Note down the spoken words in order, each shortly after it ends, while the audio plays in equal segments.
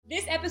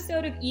This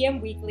episode of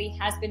EM Weekly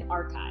has been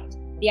archived.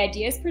 The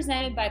ideas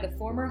presented by the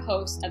former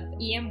host of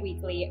EM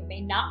Weekly may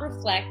not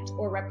reflect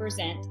or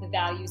represent the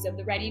values of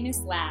the Readiness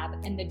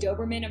Lab and the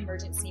Doberman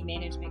Emergency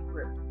Management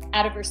Group.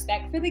 Out of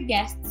respect for the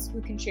guests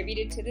who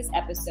contributed to this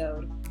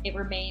episode, it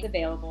remains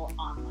available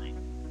online.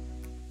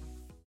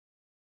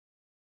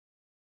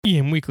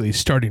 EM Weekly is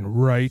starting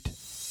right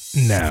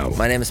now.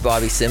 My name is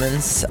Bobby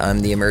Simmons. I'm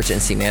the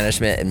Emergency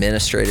Management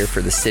Administrator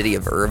for the City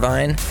of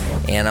Irvine,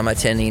 and I'm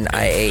attending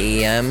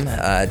IAEM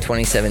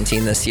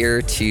 2017 this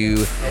year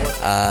to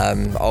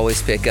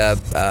always pick up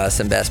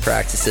some best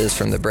practices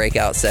from the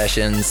breakout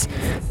sessions,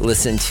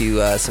 listen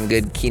to some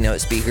good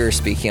keynote speakers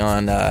speaking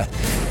on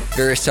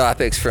various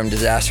topics from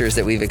disasters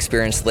that we've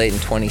experienced late in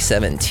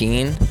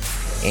 2017,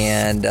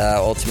 and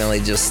ultimately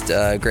just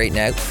a great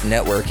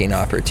networking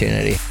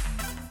opportunity.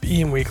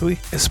 EM Weekly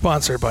is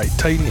sponsored by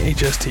Titan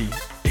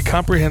HST, a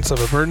comprehensive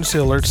emergency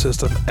alert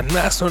system and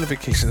mass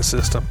notification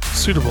system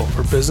suitable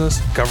for business,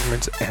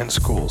 governments, and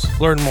schools.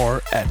 Learn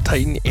more at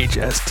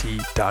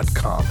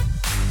titanhst.com.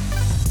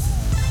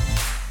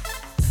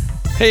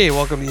 Hey,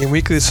 welcome to EM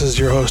Weekly. This is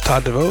your host,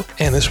 Todd DeVoe,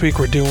 and this week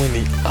we're doing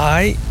the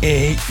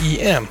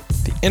IAEM,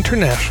 the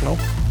International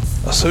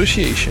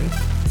Association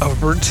of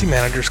Emergency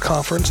Managers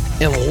Conference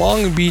in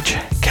Long Beach,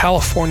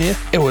 California.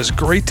 It was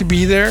great to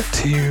be there,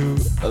 to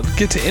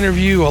get to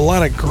interview a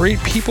lot of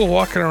great people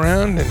walking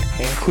around, and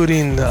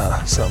including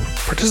some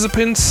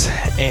participants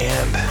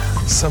and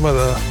some of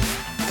the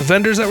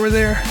vendors that were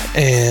there.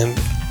 And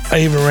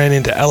I even ran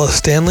into Ellis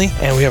Stanley,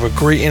 and we have a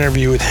great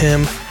interview with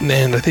him,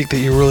 and I think that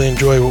you really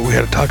enjoy what we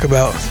had to talk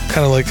about,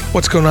 kind of like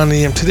what's going on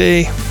in EM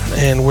today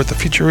and what the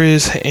future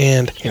is,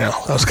 and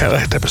that was kind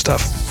of that type of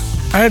stuff.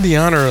 I had the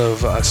honor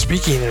of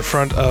speaking in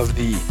front of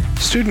the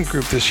student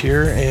group this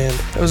year, and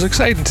it was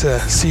exciting to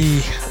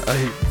see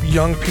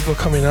young people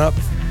coming up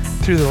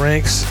through the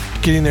ranks,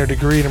 getting their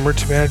degree in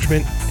emergency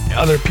management,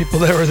 other people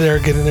that were there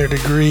getting their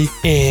degree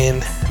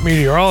in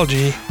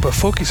meteorology, but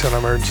focus on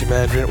emergency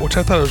management, which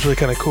I thought was really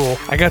kind of cool.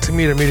 I got to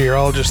meet a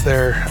meteorologist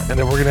there, and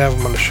then we're going to have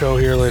him on the show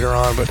here later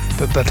on, but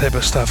that type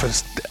of stuff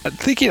is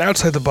thinking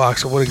outside the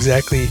box of what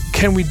exactly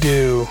can we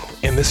do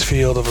in this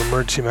field of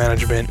emergency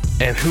management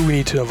and who we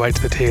need to invite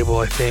to the table,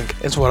 I think,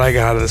 is what I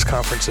got out of this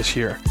conference this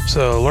year.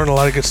 So learned a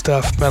lot of good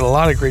stuff, met a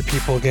lot of great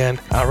people again.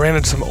 I ran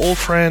into some old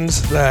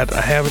friends that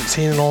I haven't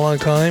seen in a long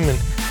time, and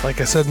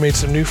like I said, made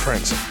some new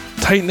friends.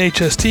 Titan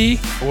HST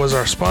was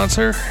our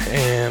sponsor,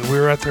 and we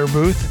were at their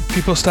booth.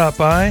 People stopped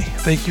by.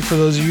 Thank you for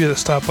those of you that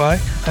stopped by.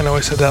 I know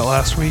I said that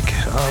last week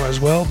as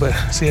well, but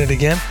seeing it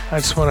again, I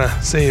just want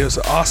to say it was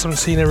awesome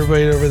seeing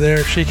everybody over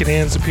there, shaking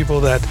hands to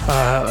people that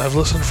have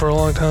listened for a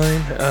long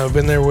time,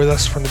 been there with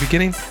us from the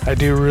beginning. I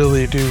do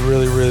really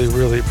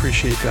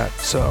appreciate that.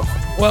 So,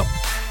 well,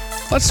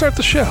 let's start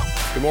the show.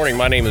 Good morning.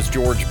 My name is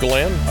George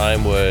Glenn.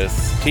 I'm with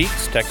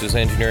TEEX, Texas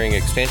Engineering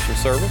Extension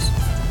Service.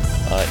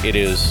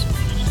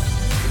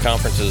 The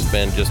conference has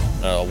been just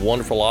a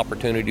wonderful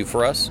opportunity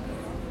for us,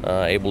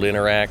 able to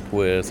interact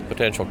with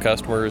potential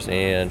customers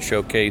and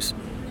showcase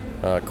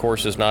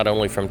courses not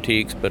only from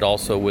TEEX but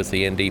also with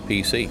the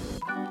NDPC.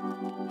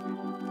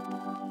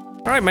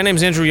 All right, my name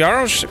is Andrew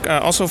Yarosh,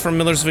 also from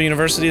Millersville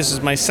University. This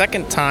is my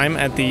second time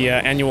at the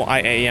annual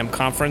IAEM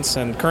conference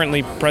and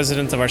currently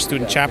president of our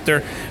student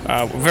chapter.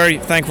 Very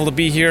thankful to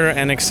be here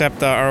and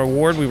accept our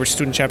award. We were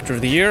Student Chapter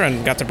of the Year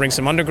and got to bring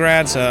some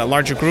undergrads, a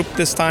larger group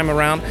this time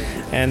around,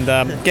 and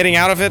getting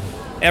out of it,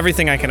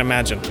 everything I can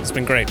imagine. It's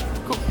been great.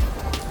 Cool.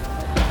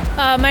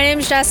 My name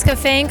is Jessica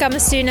Fink. I'm a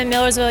student at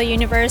Millersville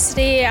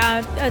University,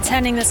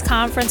 attending this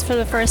conference for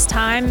the first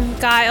time.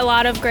 Got a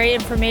lot of great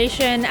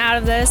information out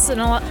of this and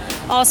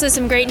also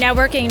some great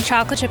networking and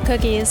chocolate chip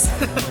cookies.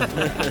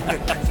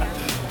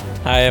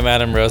 Hi, I'm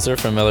Adam Roser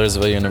from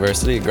Millersville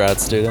University, a grad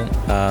student.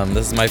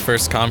 This is my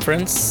first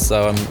conference,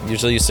 so I'm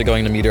usually used to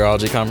going to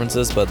meteorology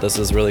conferences, but this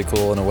is really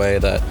cool in a way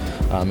that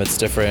it's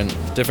different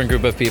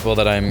group of people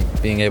that I'm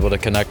being able to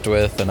connect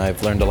with, and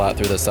I've learned a lot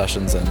through the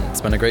sessions, and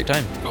it's been a great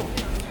time. Cool.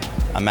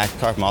 I'm Matt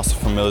Karp. I'm also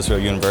from Millersville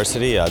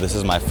University. This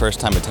is my first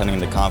time attending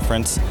the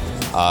conference,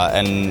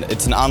 and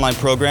it's an online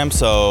program,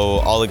 so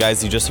all the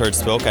guys you just heard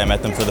spoke. I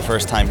met them for the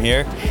first time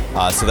here,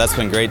 so that's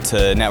been great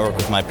to network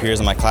with my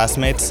peers and my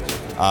classmates,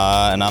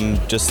 and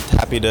I'm just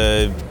happy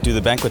to do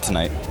the banquet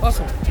tonight.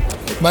 Awesome.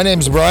 My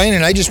name's Brian,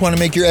 and I just want to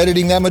make your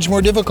editing that much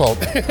more difficult.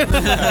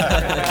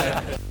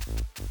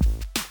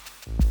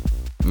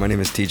 My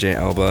name is TJ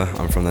Alba.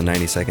 I'm from the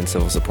 92nd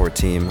Civil Support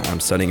Team. I'm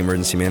studying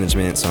emergency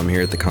management, so I'm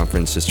here at the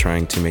conference just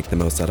trying to make the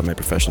most out of my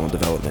professional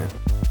development.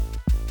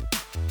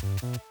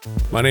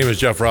 My name is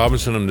Jeff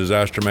Robinson. I'm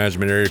Disaster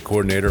Management Area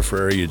Coordinator for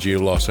Area G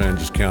of Los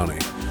Angeles County.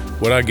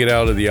 What I get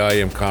out of the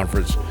IAEM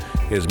conference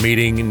is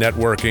meeting,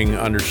 networking,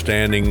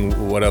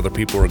 understanding what other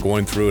people are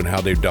going through and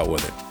how they've dealt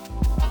with it.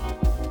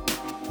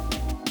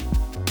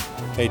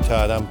 Hey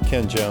Todd, I'm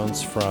Ken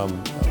Jones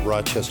from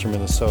Rochester,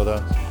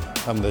 Minnesota.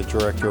 I'm the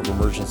Director of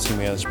Emergency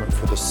Management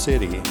for the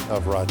City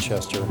of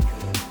Rochester.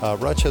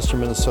 Rochester,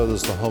 Minnesota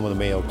is the home of the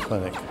Mayo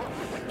Clinic.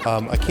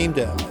 I came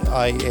to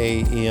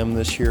IAEM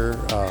this year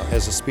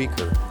as a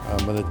speaker.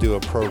 I'm going to do a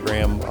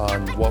program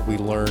on what we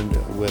learned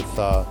with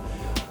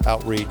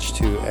outreach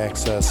to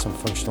access some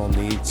functional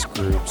needs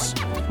groups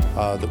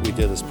that we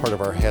did as part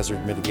of our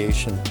hazard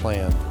mitigation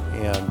plan.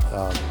 And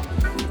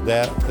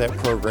that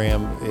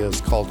program is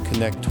called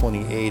Connect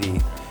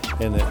 2080,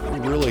 and it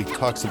really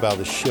talks about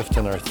a shift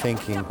in our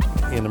thinking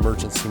in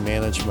emergency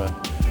management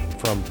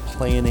from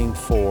planning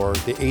for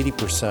the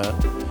 80%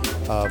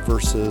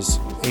 versus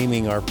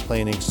aiming our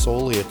planning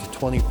solely at the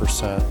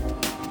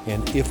 20%.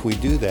 And if we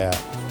do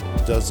that,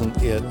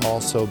 doesn't it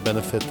also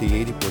benefit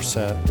the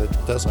 80%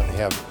 that doesn't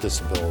have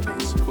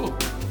disabilities? Cool.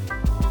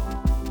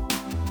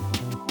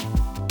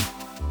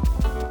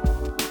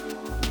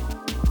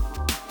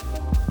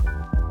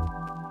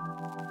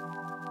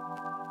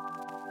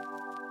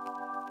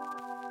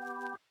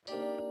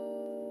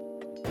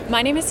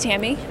 My name is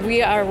Tammy.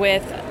 We are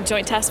with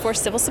Joint Task Force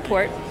Civil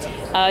Support,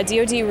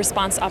 DoD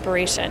response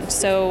operation.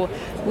 So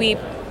we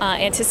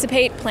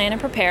anticipate, plan, and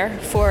prepare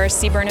for a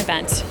CBRN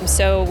event.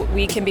 So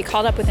we can be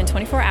called up within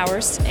 24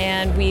 hours,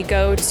 and we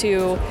go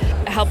to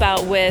help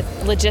out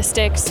with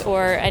logistics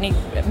or any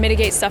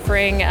mitigate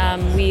suffering.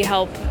 We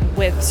help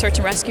with search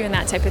and rescue and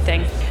that type of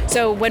thing.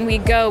 So when we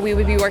go, we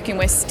would be working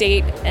with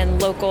state and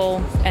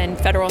local and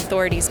federal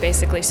authorities,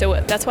 basically.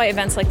 So that's why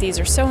events like these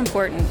are so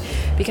important,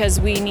 because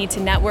we need to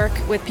network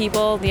with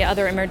people, the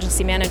other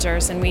emergency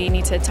managers, and we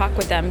need to talk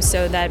with them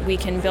so that we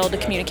can build a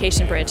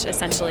communication bridge,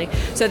 essentially,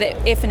 so that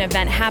if an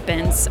event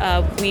happens,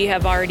 we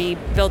have already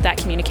built that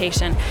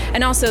communication.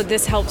 And also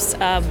this helps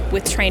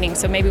with training,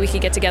 so maybe we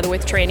could get together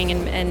with training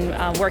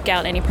and work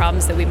out any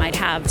problems that we might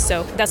have.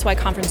 So that's why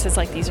conferences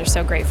like these are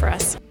so great for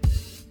us.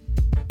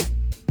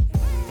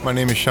 My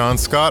name is Sean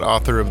Scott,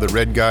 author of the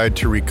Red Guide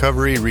to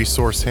Recovery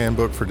Resource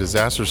Handbook for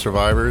Disaster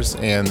Survivors,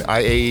 and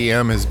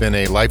IAEM has been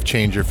a life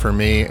changer for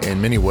me in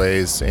many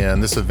ways,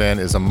 and this event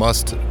is a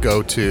must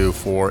go to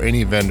for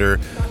any vendor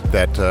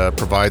that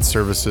provides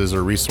services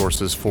or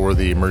resources for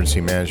the emergency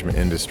management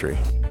industry.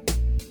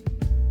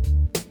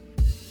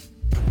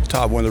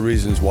 Todd, one of the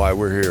reasons why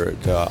we're here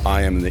at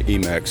IAEM and the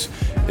Emex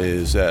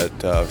is that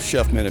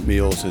Chef Minute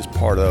Meals is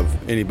part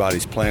of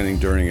anybody's planning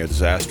during a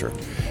disaster.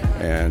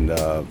 And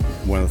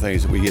one of the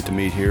things that we get to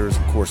meet here is,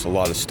 of course, a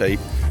lot of state,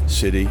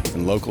 city,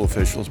 and local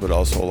officials, but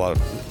also a lot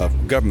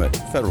of government,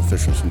 federal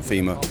officials from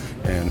FEMA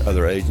and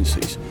other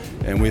agencies.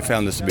 And we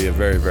found this to be a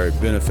very, very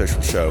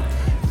beneficial show,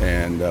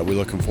 and we're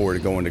looking forward to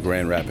going to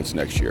Grand Rapids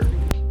next year.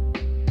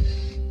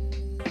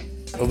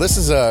 Well,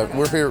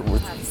 we're here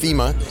with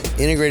FEMA,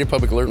 Integrated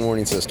Public Alert and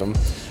Warning System.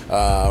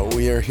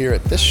 We are here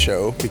at this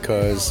show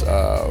because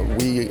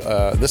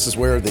this is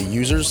where the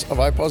users of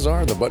iPAWS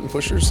are, the button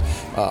pushers.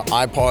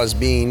 iPAWS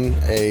being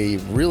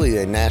really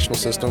a national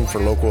system for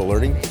local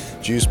alerting.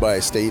 It's used by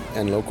state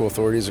and local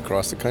authorities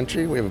across the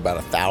country. We have about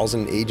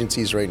 1,000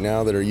 agencies right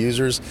now that are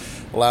users.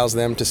 Allows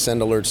them to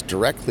send alerts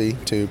directly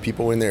to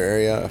people in their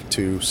area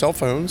to cell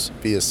phones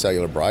via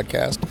cellular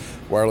broadcast,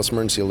 wireless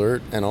emergency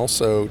alert, and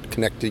also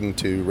connecting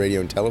to radio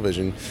and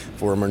television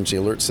for emergency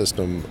alert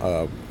system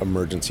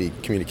emergency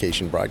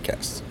communication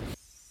broadcasts.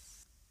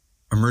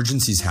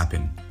 Emergencies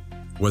happen,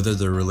 whether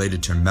they're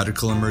related to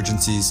medical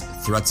emergencies,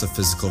 threats of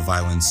physical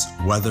violence,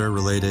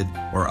 weather-related,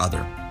 or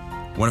other.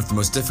 One of the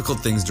most difficult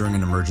things during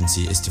an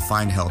emergency is to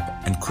find help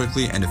and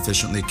quickly and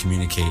efficiently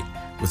communicate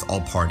with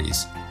all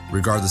parties,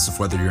 regardless of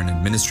whether you're an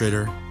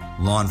administrator,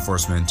 law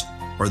enforcement,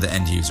 or the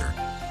end user.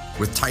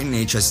 With Titan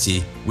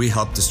HST, we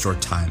help to store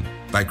time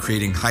by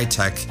creating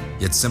high-tech,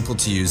 yet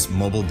simple-to-use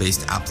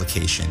mobile-based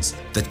applications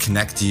that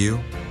connect you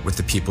with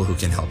the people who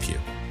can help you.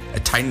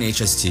 At Titan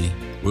HST,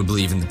 we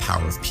believe in the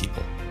power of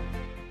people.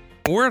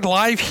 We're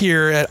live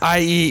here at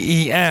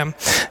IAEM,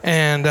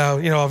 and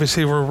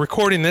obviously we're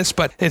recording this,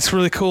 but it's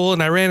really cool.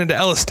 And I ran into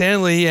Ellis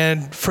Stanley,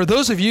 and for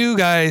those of you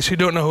guys who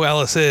don't know who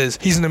Ellis is,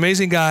 he's an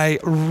amazing guy,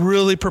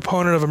 really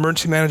proponent of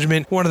emergency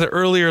management, one of the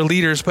earlier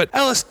leaders. But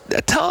Ellis,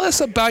 tell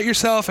us about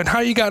yourself and how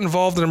you got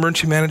involved in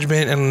emergency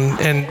management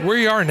and where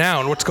you are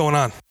now and what's going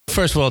on.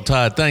 First of all,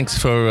 Todd, thanks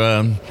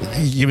for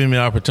giving me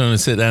the opportunity to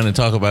sit down and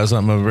talk about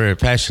something I'm very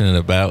passionate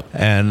about.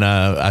 And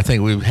I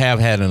think we have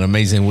had an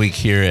amazing week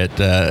here at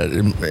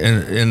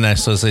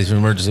International Association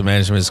of Emergency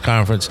Management's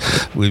conference.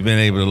 We've been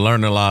able to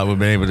learn a lot. We've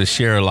been able to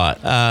share a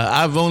lot.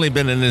 I've only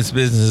been in this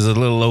business a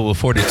little over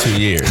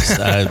 42 years.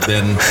 I've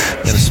been in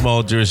a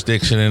small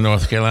jurisdiction in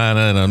North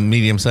Carolina and a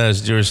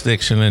medium-sized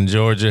jurisdiction in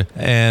Georgia,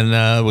 and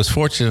was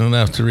fortunate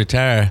enough to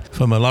retire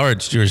from a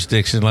large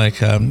jurisdiction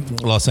like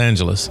Los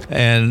Angeles.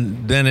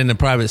 And then in the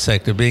private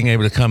sector, being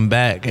able to come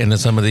back into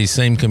some of these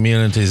same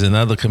communities and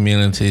other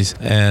communities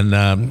and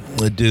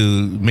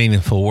do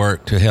meaningful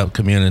work to help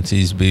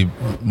communities be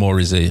more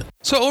resilient.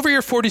 So over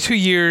your 42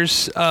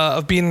 years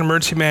of being an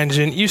emergency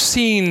management, you've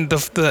seen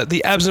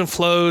the ebbs and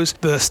flows,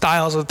 the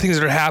styles of things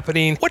that are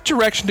happening. What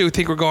direction do you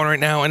think we're going right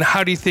now, and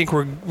how do you think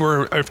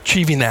we're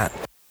achieving that?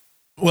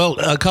 Well,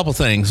 a couple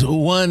things.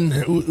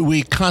 One,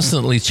 we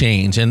constantly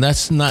change, and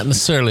that's not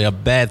necessarily a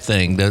bad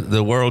thing.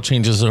 The world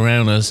changes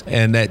around us,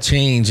 and that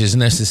change is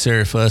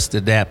necessary for us to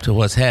adapt to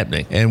what's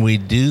happening. And we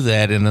do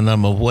that in a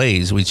number of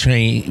ways. We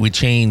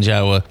change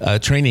our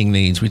training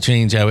needs. We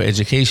change our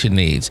education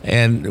needs.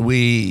 And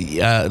we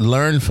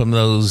learn from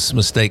those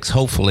mistakes,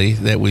 hopefully,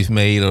 that we've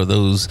made, or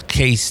those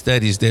case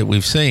studies that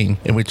we've seen,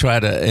 and we try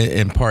to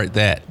impart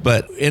that.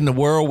 But in the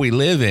world we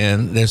live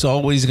in, there's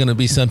always going to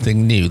be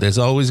something new. There's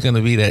always going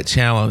to be that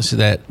challenge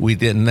that we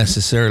didn't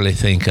necessarily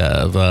think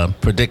of.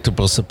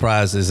 Predictable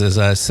Surprises, as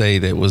I say,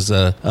 that was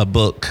a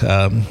book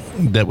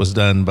that was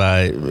done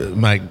by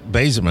Mike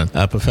Baserman,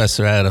 a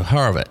professor out of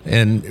Harvard.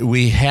 And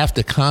we have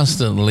to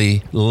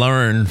constantly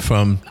learn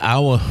from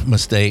our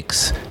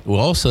mistakes. We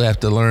also have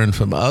to learn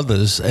from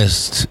others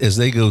as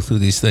they go through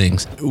these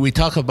things. We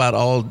talk about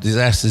all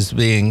disasters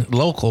being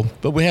local,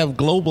 but we have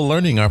global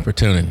learning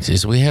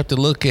opportunities. We have to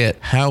look at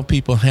how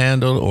people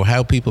handle or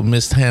how people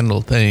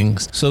mishandle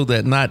things, so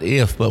that not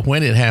if, but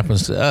when it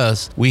happens to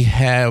us, we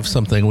have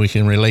something we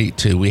can relate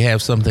to. We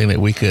have something that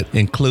we could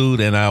include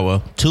in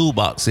our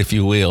toolbox, if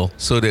you will,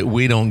 so that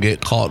we don't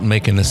get caught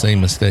making the same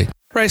mistake.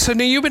 Right. So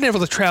now you've been able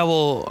to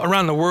travel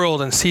around the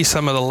world and see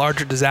some of the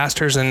larger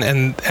disasters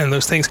and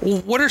those things.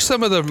 What are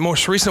some of the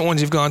most recent ones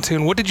you've gone to,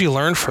 and what did you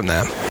learn from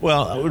them?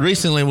 Well,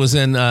 recently was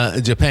in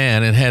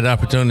Japan and had the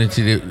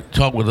opportunity to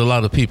talk with a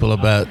lot of people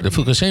about the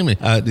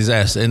Fukushima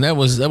disaster. And that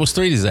was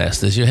 3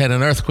 disasters. You had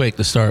an earthquake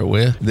to start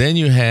with. Then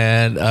you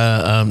had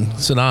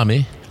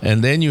tsunami.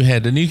 And then you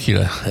had the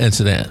nuclear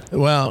incident.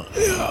 Well,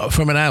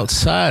 from an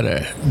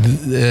outsider,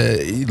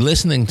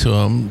 listening to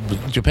them,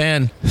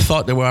 Japan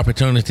thought there were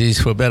opportunities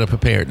for better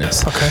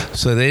preparedness. Okay.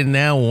 So they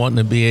now want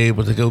to be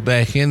able to go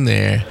back in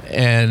there.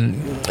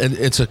 And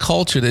it's a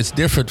culture that's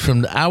different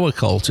from our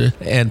culture.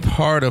 And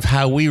part of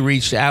how we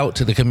reached out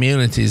to the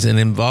communities and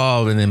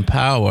involve and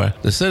empower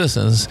the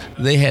citizens,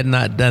 they had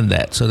not done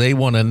that. So they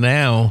want to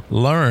now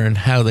learn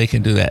how they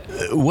can do that.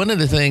 One of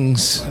the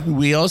things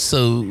we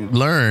also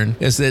learn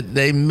is that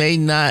they may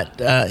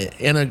not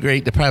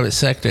integrate the private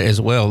sector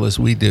as well as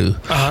we do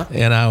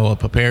in our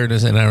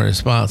preparedness and our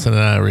response and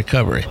our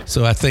recovery.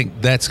 So I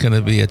think that's going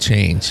to be a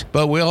change.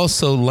 But we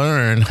also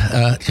learn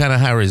kind of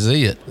how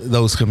resilient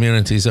those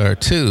communities are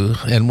too.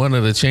 And one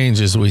of the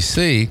changes we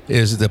see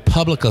is the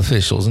public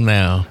officials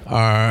now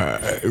are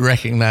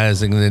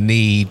recognizing the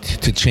need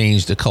to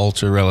change the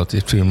culture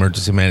relative to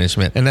emergency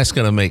management. And that's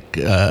going to make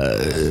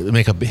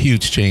a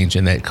huge change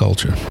in that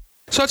culture.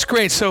 So that's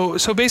great. So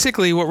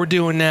basically what we're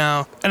doing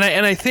now, and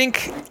I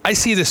think I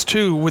see this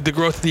too with the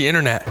growth of the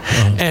internet.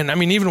 And I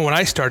mean, even when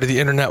I started, the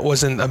internet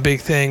wasn't a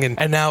big thing,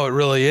 and now it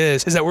really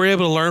is that we're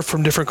able to learn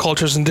from different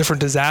cultures and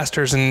different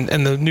disasters and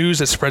the news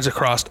that spreads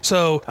across.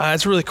 So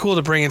it's really cool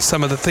to bring in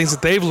some of the things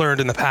that they've learned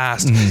in the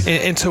past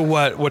into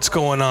what's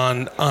going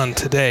on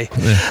today.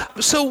 Yeah.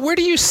 So where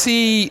do you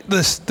see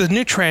the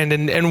new trend?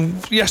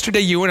 And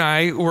yesterday you and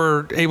I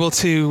were able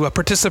to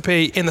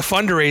participate in the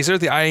fundraiser,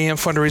 the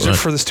IAEM fundraiser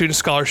for the student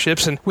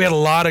scholarships. And we had a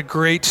lot of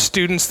great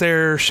students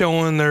there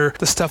showing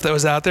the stuff that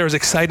was out there. It was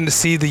exciting to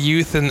see the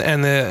youth and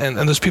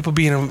those people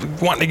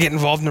wanting to get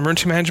involved in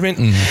emergency management.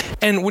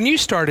 And when you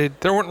started,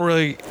 there weren't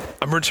really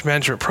emergency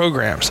management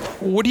programs.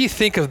 What do you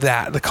think of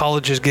that? The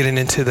colleges getting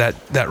into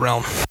that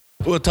realm?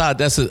 Well, Todd,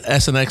 that's an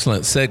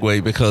excellent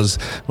segue, because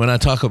when I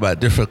talk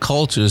about different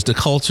cultures, the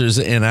cultures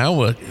in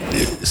our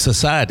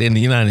society in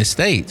the United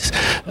States,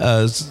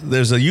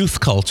 there's a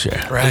youth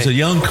culture, right. There's a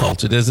young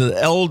culture, there's an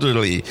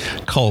elderly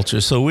culture.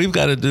 So we've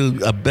got to do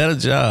a better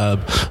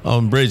job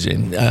on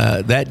bridging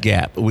that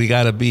gap. We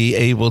got to be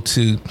able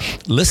to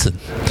listen.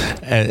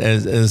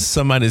 As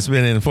somebody that's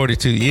been in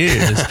 42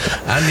 years,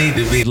 I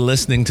need to be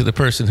listening to the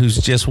person who's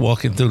just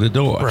walking through the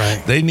door.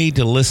 Right. They need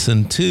to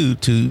listen to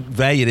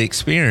value the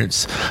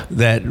experience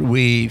that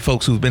we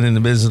folks who've been in the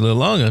business a little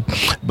longer,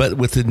 but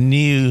with the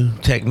new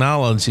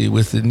technology,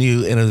 with the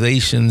new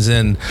innovations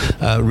and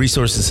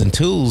resources and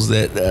tools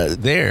that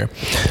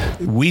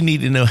we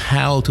need to know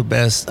how to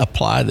best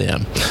apply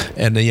them.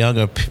 And the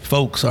younger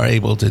folks are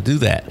able to do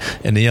that.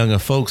 And the younger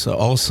folks are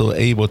also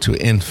able to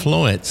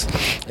influence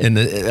in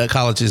the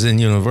colleges and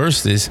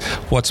universities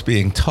what's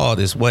being taught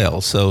as well.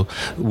 So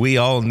we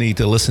all need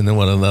to listen to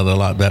one another a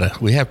lot better.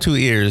 We have 2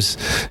 ears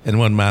and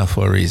 1 mouth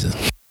for a reason.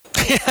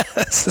 Yeah,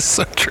 this is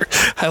so true.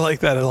 I like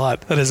that a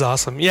lot. That is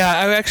awesome. Yeah,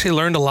 I actually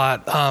learned a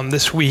lot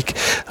this week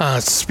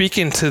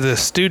speaking to the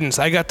students.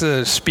 I got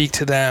to speak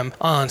to them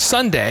on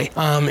Sunday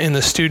in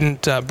the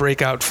student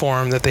breakout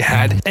forum that they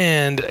had,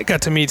 and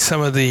got to meet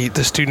some of the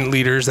student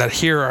leaders that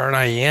here are in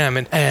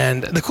IAEM.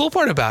 And the cool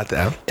part about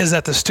them is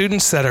that the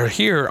students that are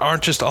here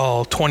aren't just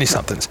all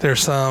 20-somethings.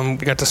 There's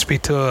we got to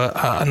speak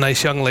to a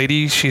nice young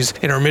lady. She's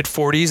in her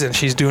mid-40s, and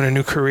she's doing a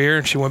new career,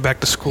 and she went back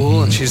to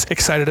school, and she's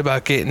excited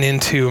about getting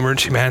into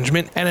emergency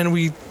management. And then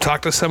we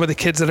talk to some of the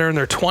kids that are in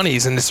their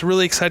 20s, and it's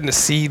really exciting to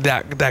see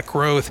that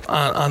growth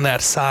on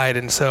that side.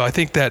 And so I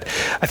think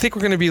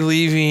we're going to be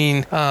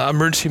leaving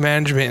emergency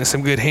management in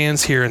some good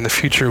hands here in the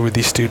future with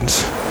these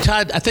students.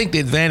 Todd, I think the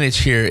advantage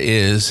here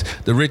is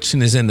the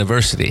richness in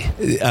diversity.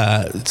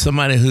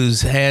 Somebody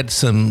who's had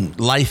some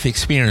life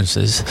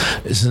experiences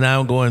is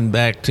now going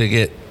back to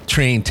get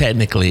trained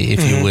technically,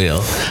 if you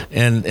will,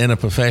 and in a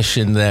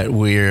profession that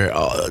we're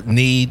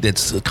need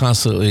that's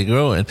constantly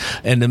growing,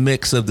 and the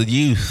mix of the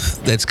youth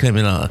that's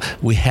coming on.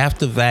 We have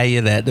to value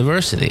that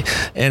diversity,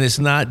 and it's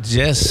not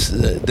just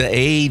the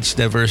age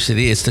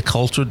diversity; it's the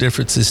cultural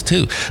differences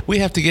too. We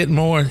have to get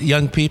more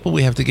young people.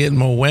 We have to get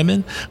more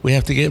women. We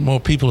have to get more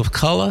people of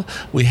color.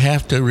 We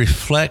have to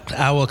reflect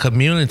our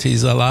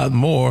communities a lot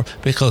more,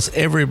 because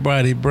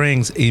everybody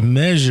brings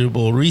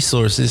immeasurable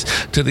resources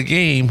to the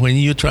game when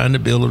you're trying to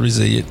build a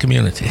resilient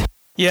community.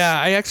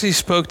 Yeah, I actually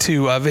spoke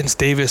to Vince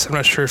Davis. I'm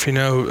not sure if you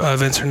know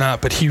Vince or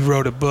not, but he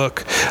wrote a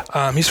book.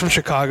 He's from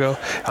Chicago.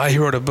 He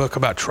wrote a book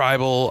about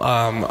tribal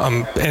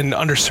and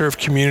underserved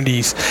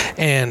communities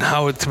and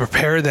how to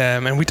prepare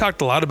them. And we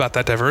talked a lot about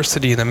that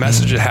diversity and the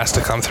message that has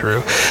to come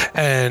through.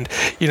 And,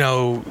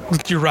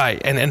 you're right.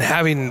 And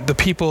having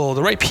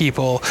the right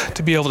people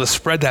to be able to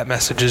spread that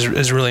message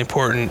is really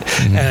important.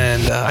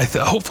 And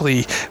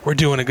hopefully we're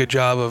doing a good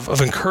job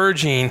of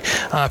encouraging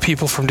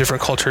people from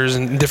different cultures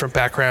and different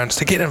backgrounds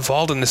to get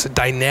involved in this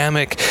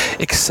dynamic,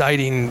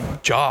 exciting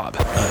job.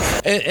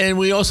 And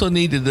we also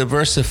need to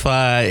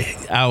diversify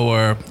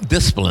our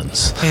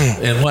disciplines.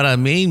 And what I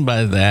mean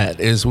by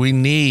that is we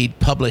need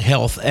public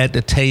health at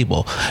the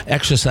table,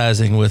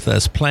 exercising with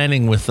us,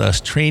 planning with us,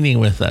 training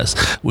with us.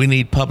 We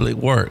need public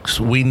works.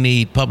 We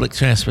need public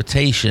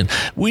transportation.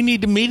 We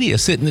need the media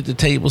sitting at the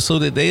table so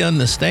that they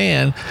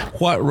understand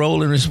what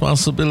role and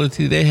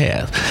responsibility they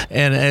have.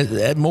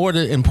 And more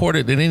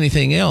important than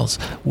anything else,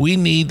 we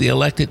need the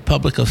elected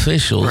public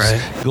officials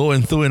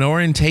going through an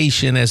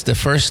orientation as the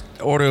first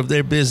order of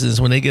their business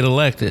when they get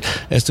elected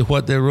as to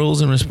what their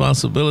roles and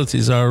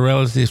responsibilities are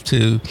relative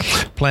to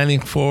planning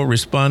for,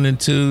 responding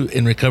to,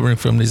 and recovering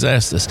from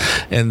disasters.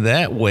 And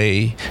that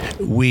way,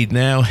 we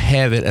now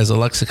have it as a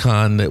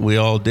lexicon that we're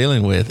all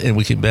dealing with, and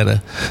we can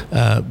better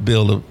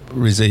build a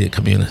resilient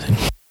community.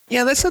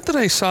 Yeah, that's something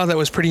I saw that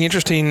was pretty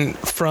interesting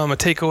from a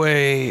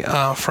takeaway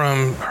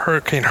from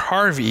Hurricane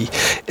Harvey,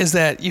 is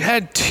that you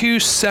had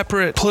two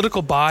separate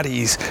political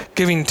bodies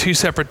giving two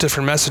separate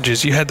different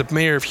messages. You had the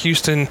mayor of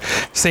Houston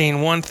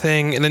saying one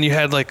thing, and then you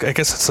had they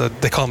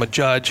call him a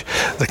judge,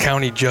 the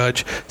county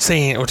judge,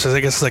 saying, which is I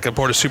guess like a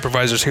board of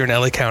supervisors here in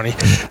LA County,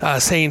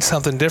 saying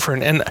something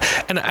different.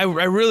 And I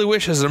really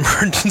wish as an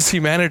emergency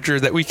manager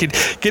that we could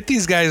get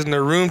these guys in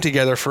a room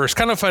together first,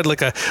 kind of find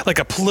like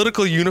a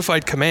political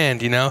unified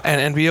command,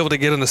 and be able to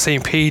get on the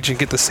same page and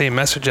get the same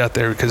message out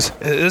there, because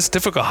it's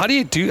difficult. How do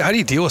you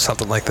deal with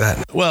something like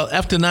that? Well,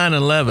 after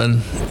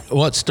 9/11,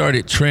 what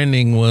started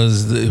trending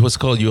was what's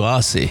called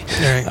UASI,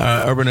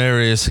 Urban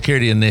Area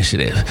Security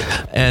Initiative,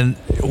 and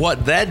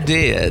what that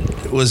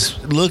did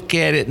was look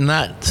at it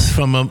not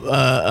from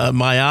a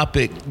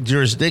myopic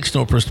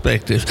jurisdictional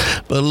perspective,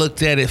 but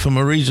looked at it from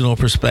a regional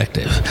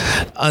perspective.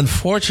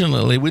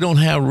 Unfortunately, we don't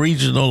have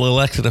regional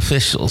elected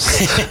officials.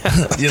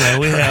 We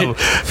have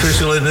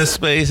official in this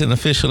space and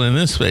official in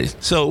this space.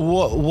 So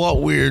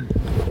what we're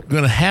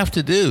going to have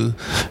to do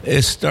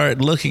is start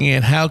looking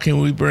at how can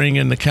we bring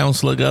in the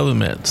Council of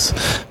Governments?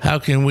 How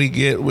can we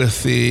get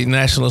with the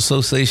National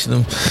Association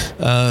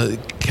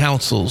of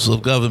Councils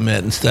of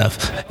Government and stuff,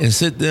 and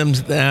sit them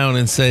down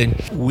and say,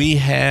 we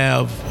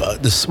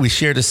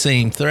share the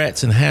same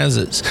threats and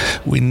hazards.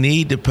 We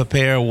need to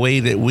prepare a way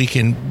that we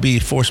can be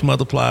force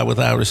multiplied with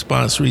our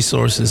response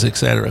resources,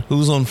 etc.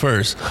 Who's on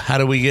first? How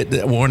do we get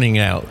that warning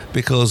out?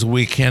 Because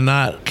we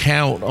cannot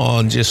count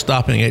on just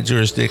stopping at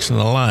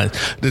jurisdictional lines.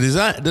 The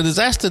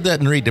disaster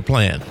doesn't read the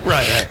plan.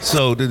 Right.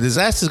 So the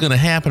disaster is going to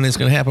happen. It's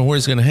going to happen where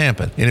it's going to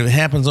happen. And if it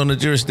happens on the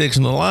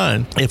jurisdictional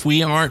line, if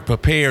we aren't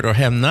prepared or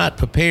have not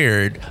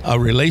prepared a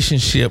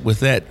relationship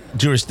with that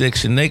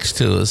jurisdiction next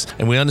to us,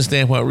 and we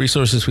understand what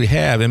resources we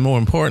have, and more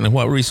importantly,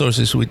 what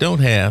resources we don't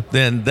have,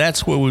 then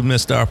that's where we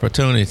missed the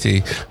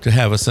opportunity to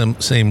have a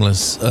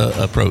seamless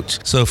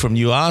approach. So from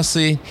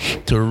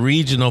UASI to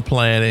regional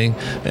planning,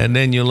 and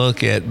then you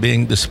look at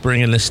being the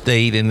spring in the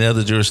state and the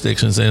other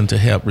jurisdictions in to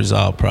help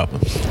resolve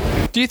problems.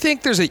 Do you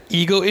think there's an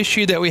ego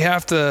issue that we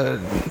have to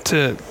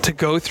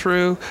go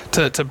through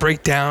to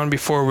break down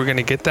before we're going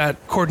to get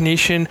that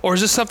coordination? Or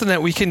is this something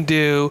that we can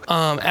do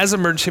as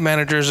emergency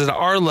managers at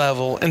our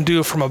level and do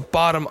it from a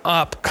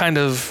bottom-up kind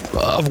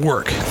of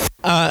work?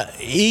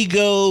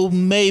 Ego,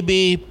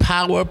 maybe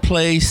power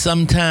play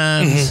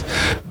sometimes,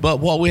 but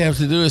what we have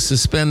to do is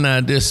suspend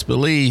our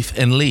disbelief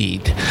and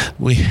lead.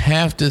 We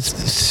have to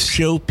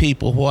show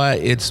people why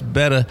it's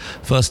better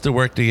for us to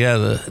work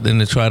together than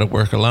to try to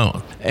work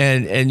alone.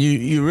 And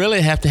you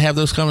really have to have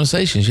those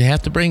conversations. You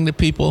have to bring the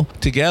people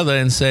together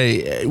and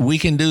say, we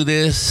can do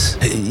this,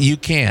 you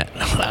can't,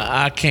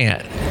 I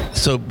can't.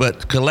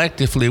 But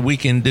collectively we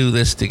can do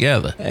this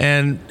together.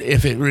 And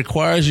if it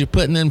requires you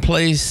putting in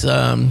place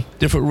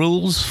different rules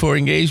rules for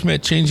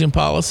engagement, changing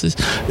policies,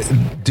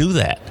 do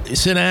that.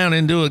 Sit down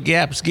and do a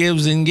gaps,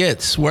 gives, and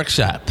gets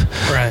workshop.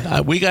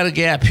 Right. We got a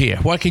gap here.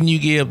 What can you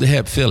give to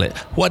help fill it?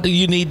 What do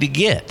you need to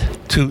get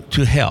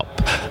to help?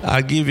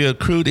 I'll give you a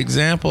crude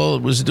example. I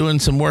was doing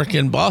some work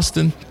in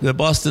Boston. The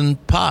Boston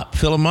Pop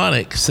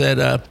Philharmonic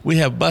said, we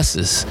have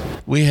buses,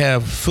 we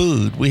have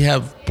food, we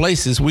have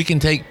places we can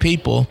take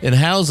people and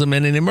house them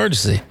in an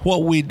emergency.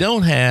 What we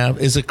don't have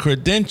is a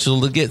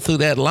credential to get through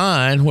that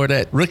line where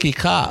that rookie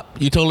cop,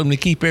 you told him to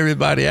keep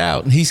everybody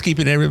out, and he's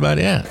keeping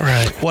everybody out.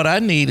 Right. What I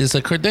need is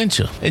a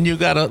credential. And you've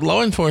got a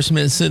law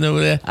enforcement sitting over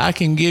there, I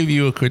can give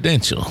you a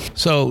credential.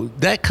 So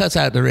that cuts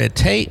out the red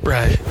tape.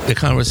 Right. The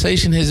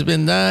conversation has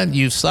been done.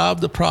 You've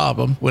solved the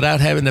problem without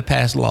having to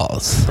pass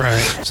laws. Right.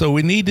 So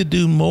we need to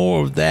do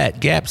more of that.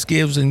 Gaps,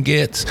 gives, and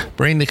gets.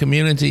 Bring the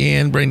community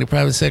in, bring the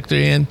private sector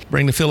in,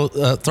 bring the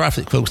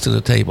philanthropic folks to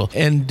the table,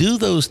 and do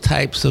those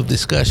types of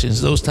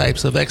discussions, those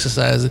types of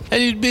exercises,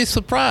 and you'd be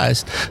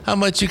surprised how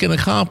much you can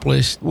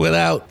accomplish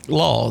without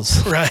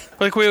laws. Right.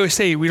 Like we always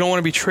say, we don't want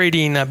to be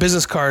trading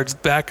business cards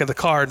back of the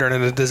car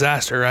during a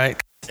disaster, right?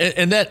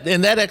 And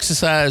that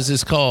exercise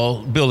is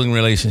called building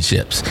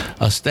relationships,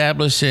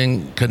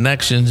 establishing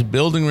connections,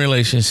 building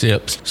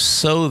relationships,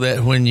 so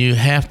that when you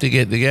have to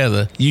get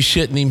together, you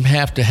shouldn't even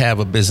have to have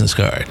a business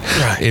card.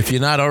 Right. If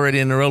you're not already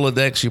in the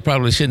Rolodex, you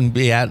probably shouldn't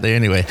be out there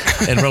anyway.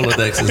 And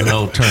Rolodex is an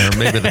old term,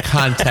 maybe the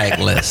contact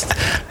list.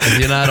 If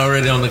you're not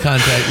already on the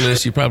contact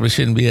list, you probably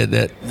shouldn't be at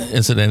that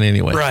incident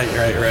anyway.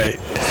 Right.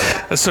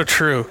 That's so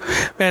true,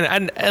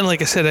 man. And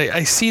like I said,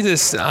 I see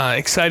this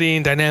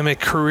exciting,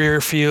 dynamic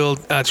career field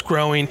that's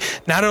growing.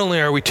 Not only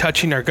are we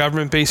touching our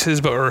government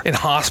bases, but we're in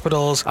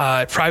hospitals,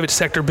 private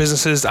sector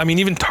businesses. I mean,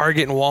 even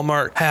Target and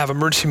Walmart have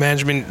emergency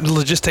management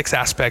logistics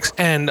aspects.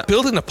 And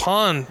building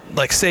upon,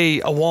 like, say,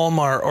 a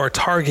Walmart or a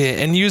Target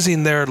and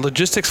using their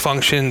logistics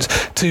functions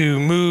to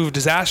move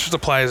disaster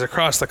supplies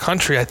across the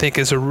country, I think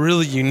is a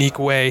really unique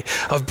way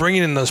of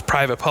bringing in those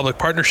private-public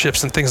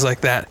partnerships and things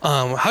like that.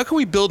 How can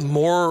we build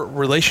more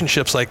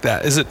relationships like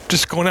that? Is it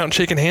just going out and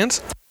shaking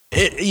hands?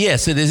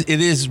 Yes, it is.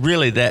 It is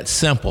really that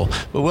simple.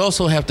 But we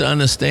also have to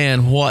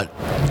understand what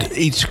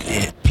each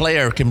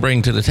player can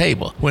bring to the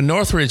table. When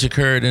Northridge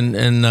occurred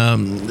in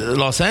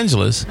Los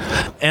Angeles,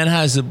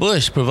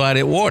 Anheuser-Busch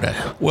provided water.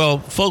 Well,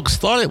 folks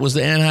thought it was the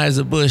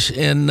Anheuser-Busch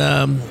in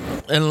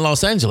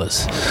Los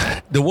Angeles.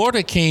 The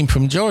water came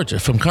from Georgia,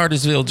 from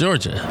Cartersville,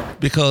 Georgia,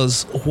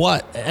 because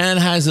what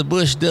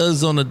Anheuser-Busch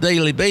does on a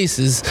daily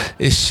basis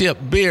is ship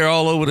beer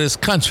all over this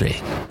country.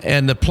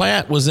 And the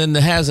plant was in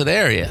the hazard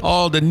area.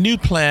 All the new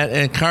plant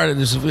in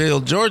Cartersville,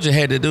 Georgia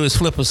had to do is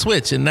flip a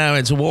switch, and now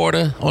it's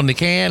water on the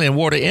can and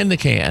water in the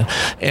can.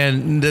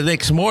 And the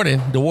next morning,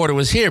 the water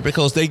was here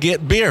because they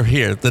get beer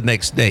here the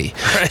next day.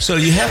 Right. So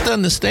you have to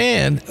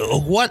understand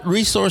what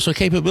resource or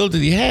capability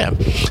you have.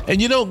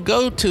 And you don't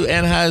go to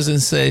Anheuser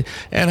and say,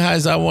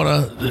 Anheuser, I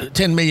want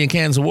 10 million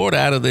cans of water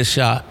out of this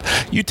shop.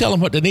 You tell them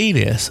what the need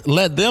is.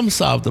 Let them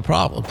solve the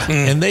problem.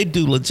 And they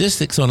do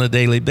logistics on a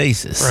daily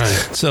basis.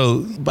 Right.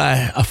 So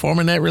by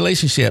forming that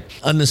relationship,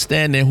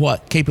 understanding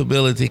what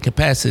capability,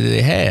 capacity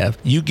they have,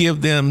 you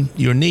give them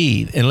your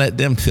need and let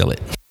them fill it.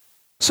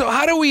 So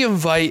how do we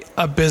invite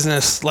a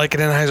business like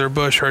an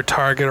Anheuser-Busch or a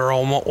Target or a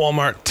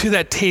Walmart to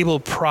that table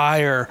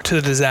prior to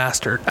the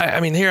disaster? I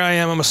mean, here I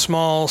am, I'm a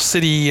small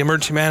city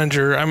emergency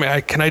manager. I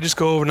mean, can I just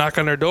go over and knock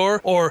on their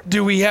door? Or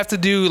do we have to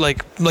do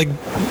like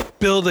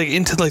building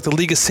into like the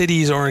League of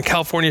Cities, or in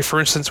California, for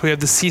instance, we have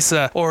the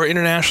CISA, or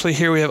internationally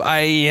here we have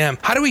IAEM.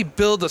 How do we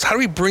build this? How do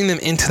we bring them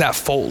into that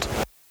fold?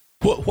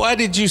 Why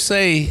did you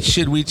say,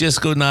 should we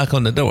just go knock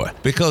on the door?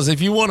 Because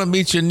if you want to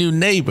meet your new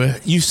neighbor,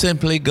 you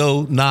simply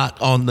go knock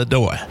on the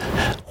door.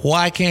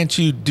 Why can't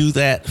you do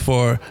that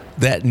for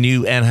that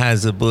new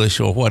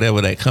Anheuser-Busch or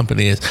whatever that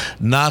company is?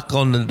 Knock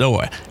on the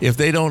door. If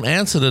they don't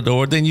answer the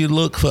door, then you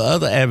look for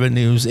other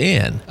avenues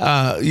in.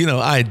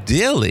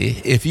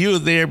 Ideally, if you're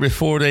there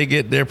before they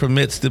get their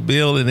permits to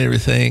build and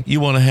everything, you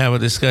want to have a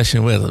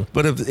discussion with them.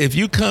 But if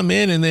you come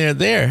in and they're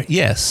there,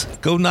 yes,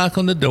 go knock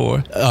on the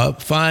door.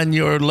 Find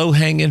your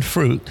low-hanging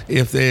fruit.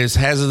 If there's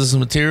hazardous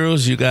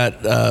materials, you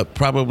got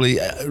probably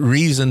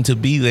reason to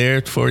be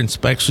there for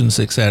inspections,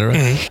 etc.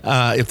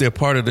 Mm-hmm. If they're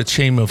part of the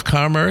Chamber of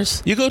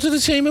Commerce, you go to the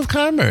Chamber of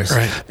Commerce,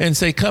 right, and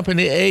say,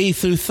 company A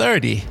through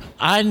 30,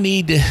 I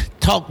need to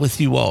talk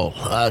with you all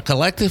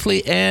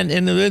collectively and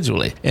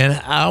individually, and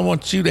I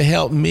want you to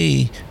help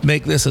me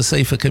make this a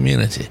safer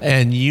community.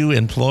 And you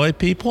employ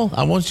people,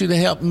 I want you to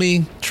help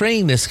me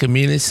train this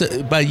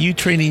community by you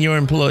training your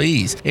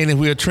employees. And if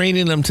we're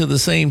training them to the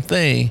same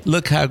thing,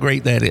 look how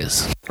great that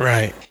is.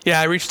 Right.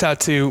 Yeah, I reached out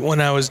to,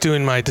 when I was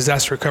doing my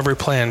disaster recovery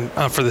plan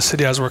for the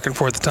city I was working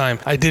for at the time,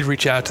 I did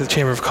reach out to the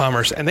Chamber of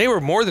Commerce, and they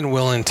were more than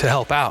willing to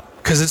help out,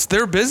 because it's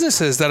their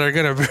businesses that are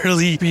going to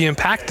really be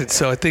impacted.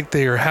 So I think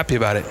they are happy happy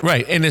about it.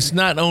 Right. And it's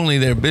not only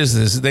their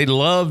business. They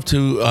love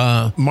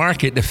to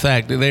market the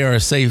fact that they are a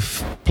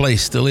safe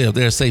place to live.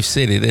 They're a safe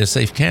city. They're a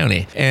safe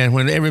county. And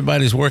when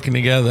everybody's working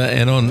together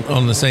and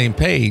on the same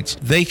page,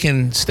 they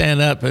can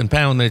stand up and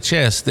pound their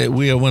chest that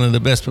we are one of the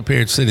best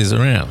prepared cities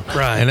around.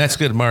 Right. And that's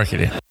good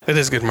marketing. It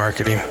is good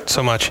marketing,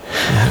 so much.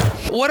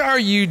 What are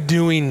you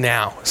doing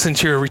now?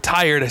 Since you're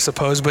retired, I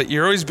suppose, but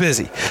you're always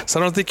busy. So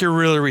I don't think you're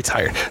really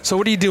retired. So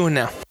what are you doing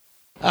now?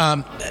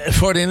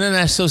 For the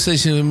International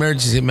Association of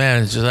Emergency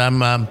Managers,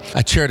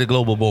 I chair the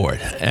global board.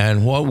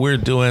 And what we're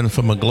doing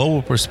from a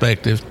global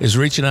perspective is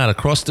reaching out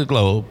across the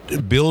globe,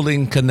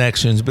 building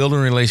connections, building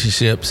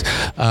relationships,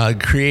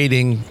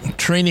 creating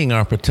training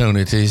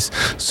opportunities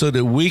so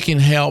that we can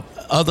help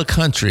other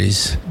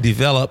countries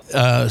develop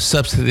a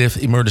substantive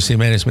emergency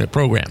management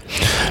program.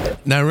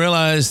 Now,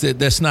 realize that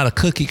that's not a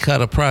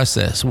cookie-cutter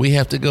process. We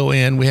have to go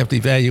in, we have to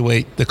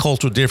evaluate the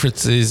cultural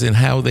differences and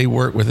how they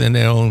work within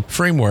their own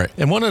framework.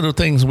 And one of the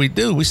things we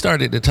do, we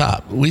start at the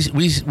top. We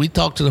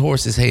talk to the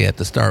horse's head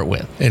to start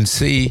with and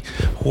see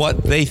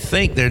what they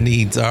think their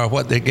needs are,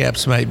 what their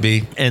gaps might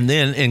be, and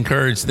then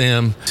encourage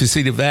them to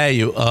see the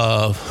value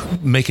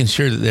of making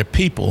sure that their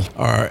people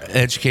are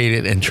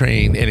educated and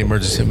trained in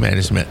emergency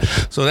management.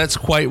 So that's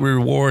quite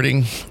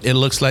rewarding. It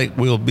looks like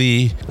we'll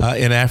be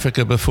in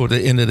Africa before the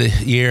end of the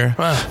year.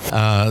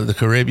 Wow. The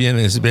Caribbean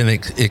has been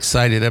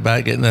excited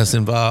about getting us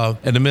involved,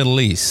 and the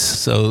Middle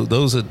East. So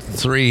those are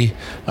three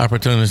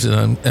opportunities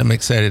that I'm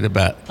excited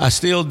about. I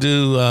still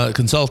do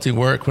consulting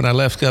work. When I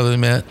left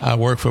government, I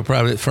worked for a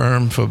private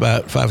firm for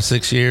about 5 or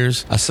 6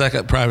 years, a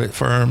second private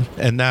firm,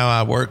 and now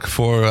I work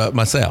for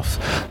myself,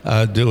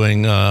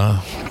 doing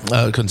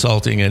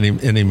consulting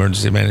in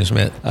emergency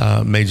management,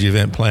 major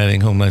event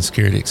planning, homeland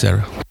security,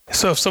 etc.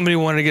 So if somebody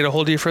wanted to get a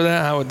hold of you for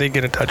that, how would they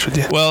get in touch with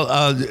you?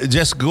 Well,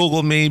 just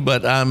Google me,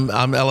 but I'm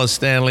Ellis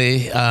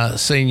Stanley,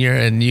 Senior,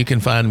 and you can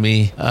find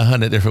me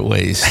 100 different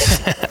ways.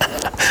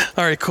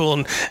 All right, cool.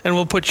 And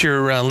we'll put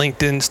your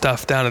LinkedIn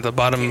stuff down at the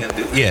bottom.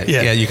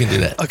 Yeah, you can do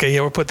that. Okay,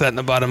 yeah, we'll put that in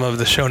the bottom of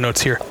the show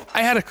notes here.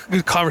 I had a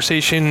good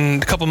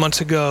conversation a couple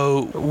months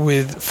ago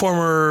with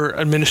former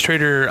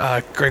administrator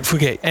Greg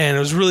Fugate, and it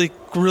was really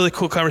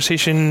cool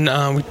conversation.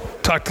 We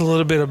talked a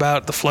little bit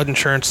about the flood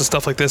insurance and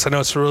stuff like this. I know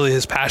it's really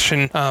his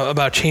passion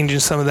about changing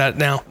some of that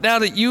now. Now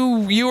that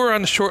you were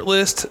on the short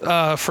list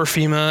for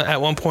FEMA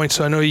at one point,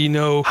 so I know you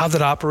know how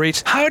that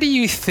operates. How do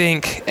you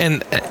think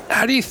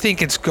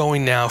it's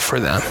going now for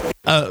them?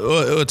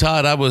 Well,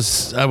 Todd, I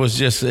was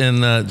just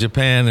in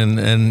Japan,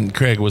 and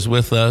Craig was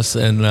with us,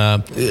 and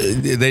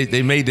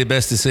they made the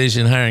best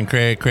decision hiring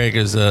Craig. Craig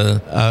is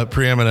a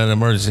preeminent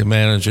emergency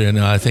manager, and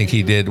I think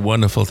he did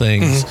wonderful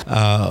things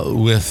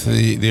with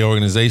the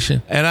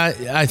organization. And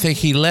I think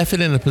he left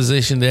it in a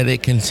position that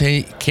it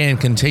can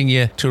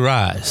continue to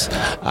rise.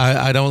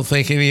 I don't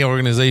think any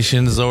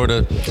organizations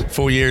or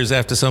 4 years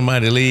after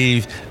somebody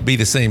leave be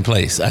the same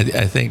place. I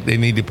think they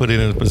need to put it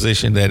in a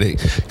position that it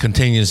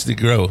continues to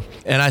grow.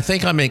 And I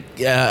think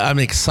I'm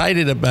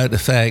excited about the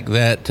fact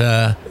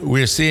that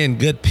we're seeing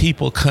good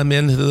people come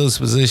into those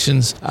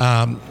positions,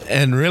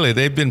 and really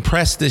they've been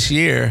pressed this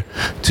year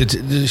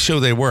to show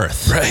their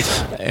worth.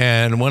 Right.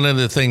 And one of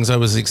the things I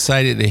was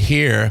excited to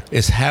hear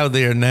is how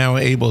they are now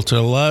able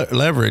to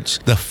leverage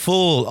the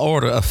full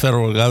order of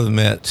federal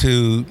government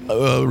to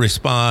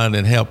respond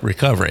and help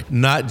recovery,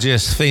 not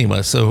just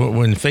FEMA. So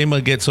when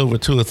FEMA gets over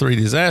 2 or 3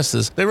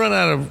 disasters, they run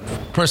out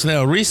of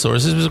personnel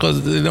resources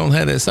because they don't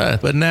have that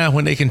side. But now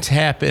when they can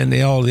tap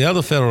into all the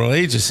other federal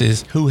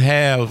agencies who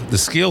have the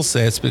skill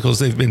sets because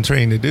they've been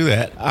trained to do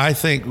that, I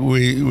think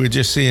we're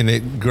just seeing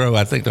it grow.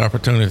 I think the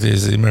opportunity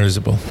is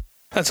immeasurable.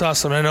 That's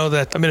awesome. I know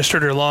that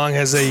Administrator Long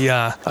has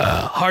a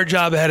hard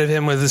job ahead of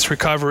him with this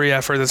recovery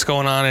effort that's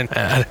going on,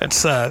 and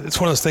it's one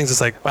of those things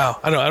that's like, wow,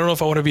 I don't know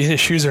if I want to be in his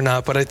shoes or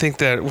not, but I think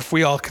that if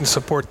we all can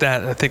support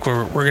that, I think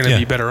we're going to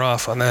be better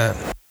off on that.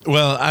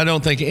 Well, I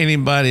don't think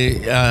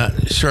anybody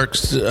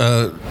shirks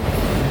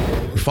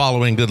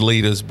following good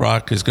leaders.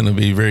 Brock is going to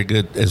be very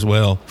good as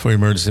well for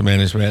emergency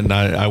management, and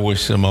I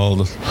wish them all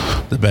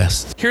the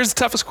best. Here's the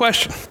toughest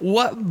question.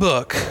 What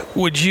book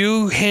would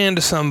you hand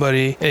to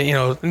somebody,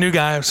 a new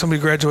guy, somebody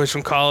graduates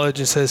from college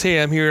and says,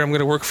 hey, I'm here, I'm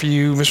going to work for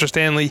you, Mr.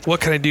 Stanley. What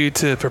can I do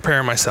to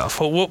prepare myself?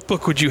 Well, what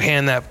book would you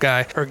hand that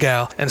guy or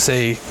gal and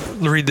say,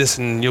 read this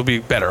and you'll be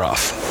better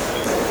off?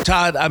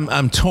 Todd,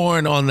 I'm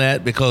torn on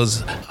that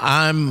because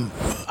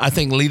I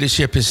think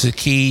leadership is the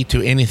key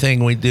to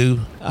anything we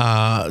do.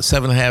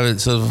 7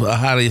 Habits of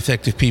Highly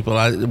Effective People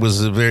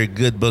was a very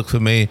good book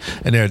for me,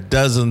 and there are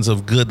dozens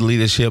of good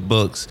leadership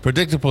books.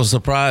 Predictable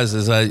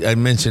Surprises, I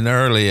mentioned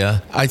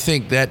earlier, I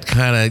think that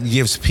kind of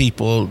gives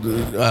people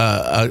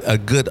a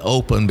good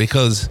open,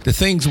 because the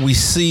things we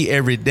see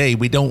every day,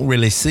 we don't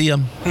really see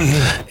them.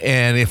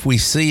 And if we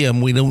see them,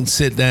 we don't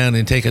sit down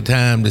and take a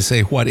time to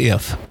say, what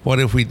if? What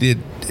if we did?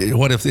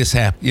 What if this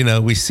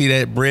happened? We see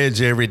that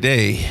bridge every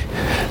day.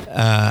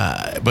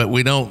 but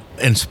we don't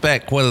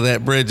inspect whether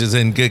that bridge is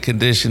in good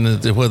condition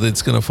and whether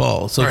it's going to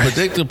fall. So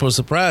predictable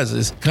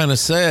surprises kind of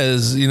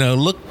says,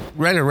 look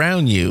right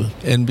around you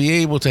and be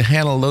able to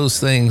handle those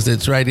things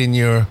that's right in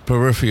your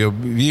peripheral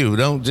view.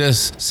 Don't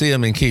just see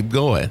them and keep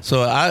going.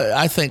 So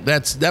I think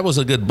that was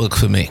a good book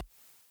for me.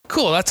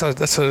 Cool. That's a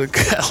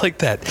I like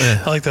that.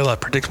 Yeah. I like that a lot.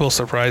 Predictable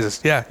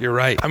surprises. Yeah, you're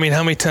right. I mean,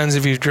 how many times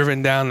have you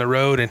driven down the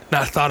road and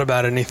not thought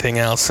about anything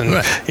else? And,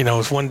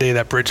 one day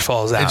that bridge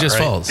falls out. It just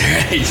falls.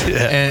 Right.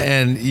 Yeah.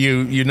 And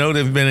you know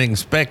they've been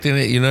inspecting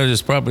it.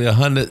 There's probably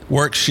 100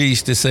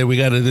 worksheets to say we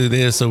got to do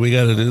this or we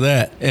got to do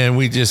that. And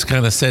we just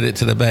kind of set it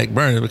to the back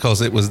burner because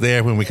it was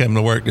there when we came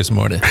to work this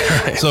morning.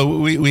 Right. So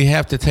we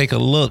have to take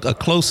a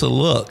closer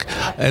look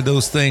at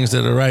those things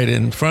that are right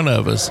in front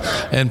of us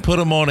and put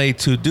them on a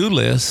to-do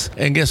list.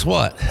 And guess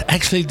what?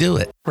 Actually do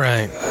it.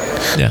 Right.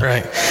 Yeah.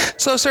 Right.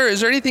 So, sir, is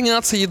there anything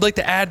else that you'd like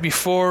to add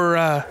before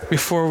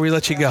we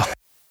let you go?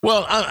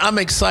 Well, I'm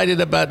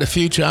excited about the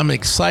future. I'm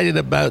excited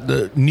about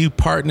the new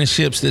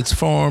partnerships that's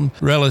formed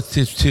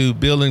relative to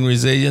building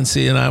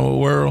resiliency in our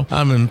world.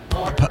 I'm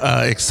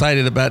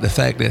excited about the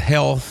fact that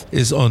health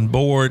is on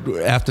board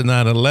after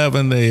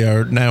 9/11. They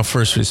are now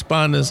first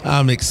responders.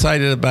 I'm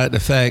excited about the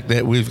fact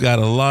that we've got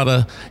a lot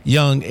of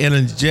young,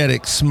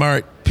 energetic,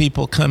 smart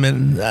people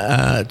coming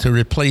to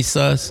replace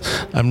us.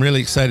 I'm really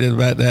excited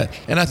about that.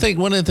 And I think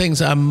one of the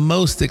things I'm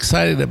most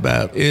excited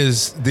about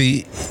is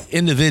the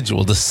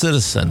individual, the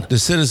citizen. The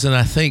citizen,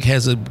 I think,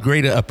 has a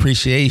greater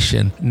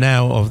appreciation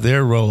now of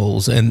their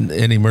roles in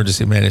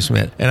emergency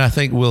management. And I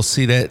think we'll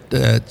see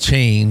that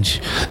change,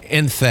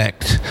 in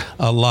fact,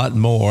 a lot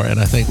more.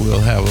 And I think we'll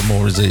have a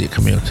more resilient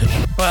community.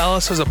 Well,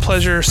 Ellis, it was a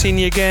pleasure seeing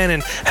you again.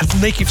 And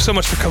thank you so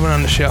much for coming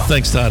on the show.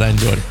 Thanks, Todd. I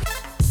enjoyed it.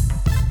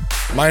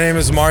 My name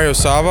is Mario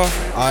Saba.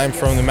 I'm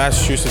from the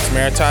Massachusetts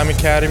Maritime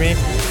Academy.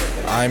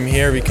 I'm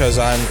here because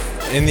I'm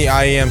in the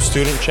IAEM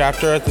student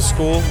chapter at the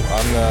school.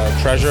 I'm the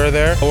treasurer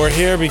there. We're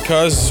here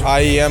because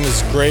IAEM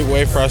is a great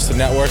way for us to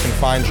network and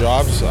find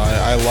jobs.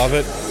 I love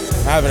it.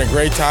 I'm having a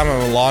great time.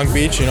 I'm in Long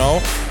Beach,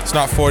 It's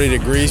not 40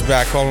 degrees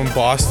back home in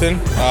Boston,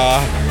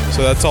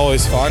 so that's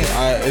always fun.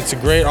 It's a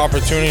great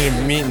opportunity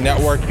to meet,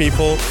 network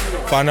people,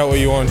 find out what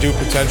you want to do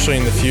potentially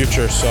in the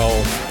future. So,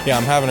 yeah,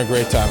 I'm having a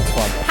great time. It's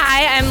fun.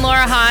 Hi, I'm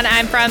Laura Hahn.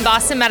 I'm from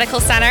Boston Medical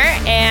Center,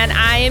 and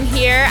I am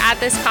here at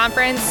this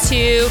conference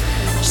to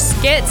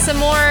just get some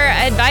more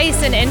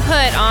advice and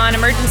input on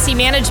emergency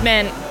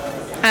management.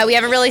 We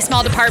have a really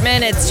small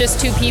department. It's just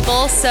 2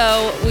 people,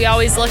 so we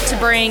always look to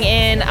bring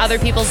in other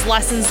people's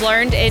lessons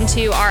learned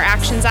into our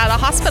actions at the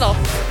hospital.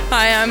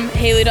 Hi, I'm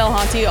Haley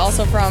Delhanty,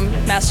 also from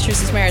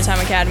Massachusetts Maritime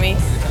Academy.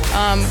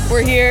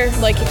 We're here,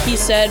 like he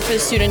said, for the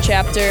student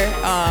chapter,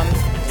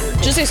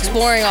 just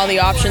exploring all the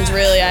options,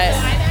 really.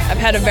 I've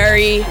had a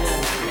very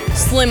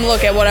slim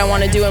look at what I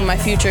want to do in my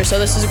future, so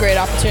this is a great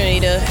opportunity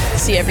to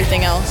see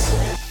everything else.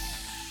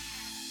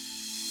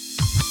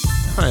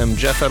 Hi, I'm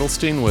Jeff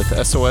Edelstein with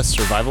SOS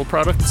Survival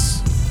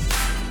Products,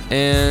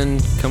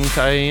 and coming to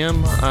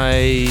IAEM,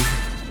 I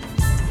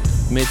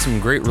made some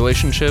great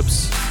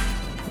relationships,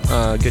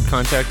 good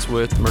contacts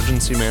with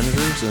emergency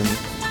managers, and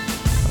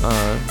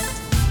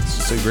it's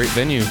just a great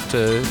venue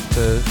to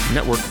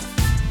network.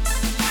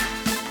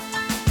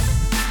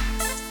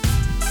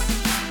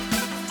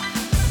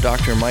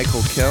 Dr.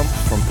 Michael Kemp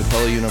from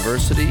Capella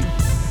University,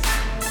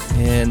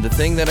 and the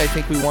thing that I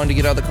think we wanted to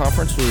get out of the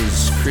conference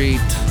was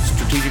create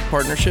strategic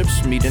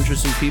partnerships, meet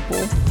interesting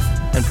people,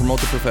 and promote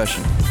the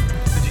profession.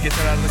 Did you get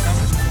that out of the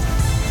conference?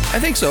 I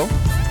think so.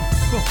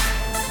 Cool.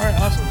 All right,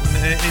 awesome.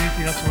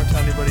 Anything else you want to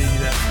tell anybody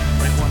that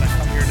might want to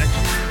come here next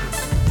year?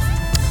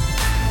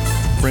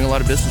 Bring a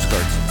lot of business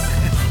cards.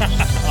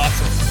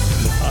 Awesome.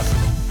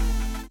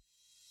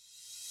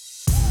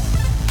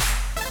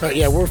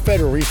 Yeah, we're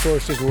Federal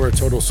Resources. We're a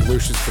total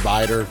solutions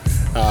provider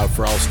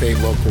for all state,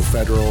 local,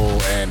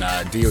 federal, and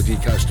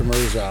DoD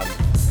customers.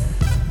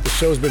 The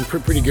show's been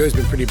pretty good. It's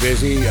been pretty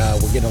busy.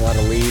 We're getting a lot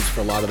of leads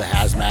for a lot of the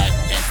hazmat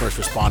and first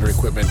responder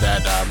equipment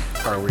that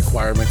are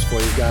requirements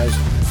for you guys.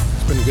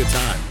 It's been a good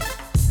time.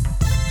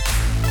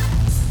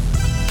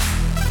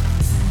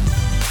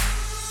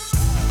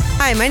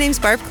 Hi, my name's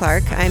Barb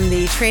Clark. I'm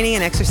the Training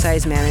and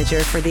Exercise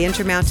Manager for the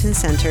Intermountain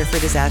Center for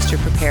Disaster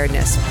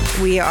Preparedness.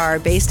 We are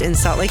based in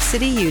Salt Lake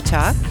City,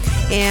 Utah,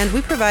 and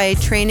we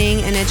provide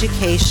training and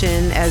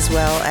education as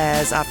well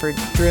as offer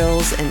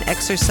drills and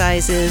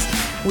exercises.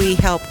 We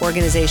help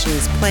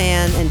organizations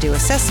plan and do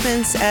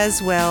assessments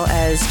as well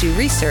as do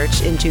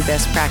research into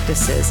best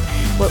practices.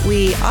 What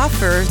we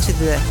offer to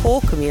the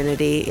whole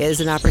community is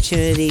an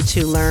opportunity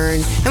to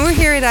learn, and we're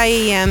here at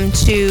IAEM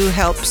to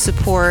help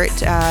support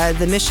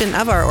the mission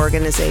of our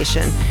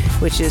organization,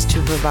 which is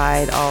to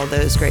provide all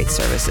those great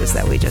services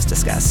that we just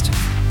discussed.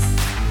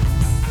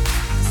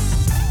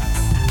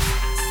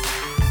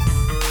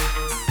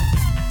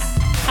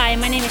 Hi,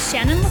 my name is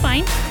Shannon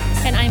Levine,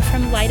 and I'm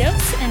from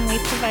Leidos, and we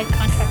provide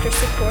contractor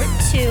support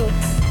to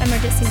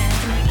emergency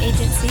management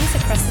agencies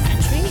across the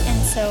country.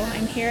 And so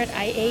I'm here at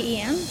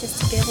IAEM just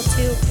to be able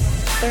to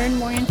learn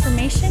more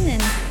information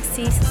and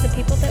see the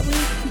people that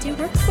we do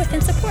work with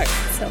and support.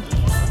 So,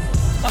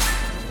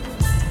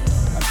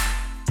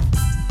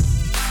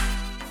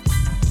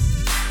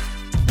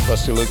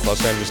 Rusty Luke,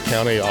 Los Angeles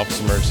County Office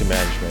of Emergency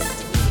Management.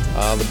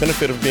 The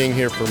benefit of being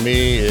here for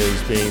me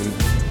is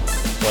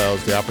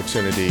the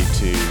opportunity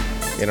to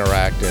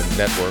interact and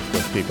network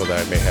with people that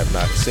I may have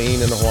not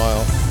seen in a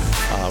while.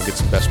 Get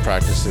some best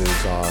practices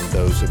on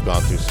those who've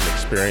gone through some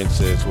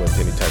experiences with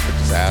any type of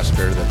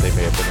disaster that they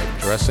may have been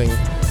addressing,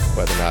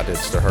 whether or not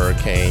it's the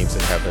hurricanes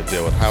and having to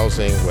deal with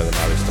housing, whether or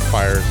not it's the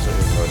fires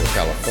in Northern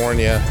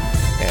California,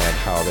 and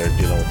how they're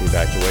dealing with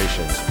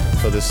evacuations.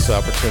 So this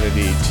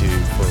opportunity to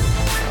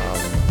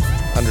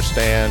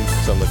understand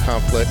some of the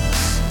complex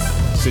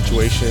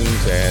situations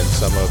and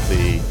some of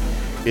the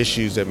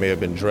issues that may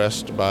have been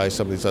addressed by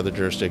some of these other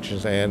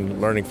jurisdictions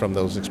and learning from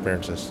those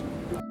experiences.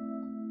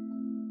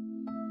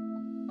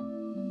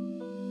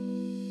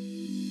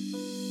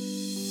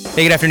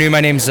 Hey, good afternoon.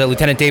 My name is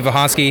Lieutenant Dave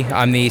Vahosky.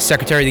 I'm the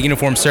Secretary of the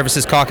Uniformed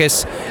Services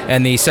Caucus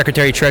and the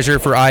Secretary-Treasurer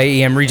for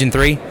IAEM Region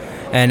 3.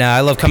 And I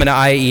love coming to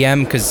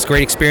IAEM because it's a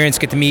great experience.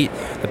 Get to meet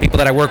the people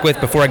that I work with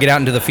before I get out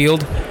into the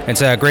field. And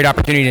it's a great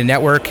opportunity to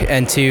network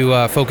and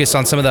to focus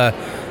on some of the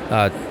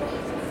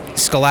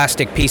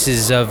scholastic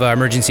pieces of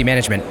emergency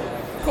management.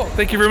 Cool.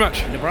 Thank you very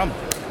much. No problem.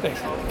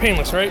 Thanks.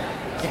 Painless, right?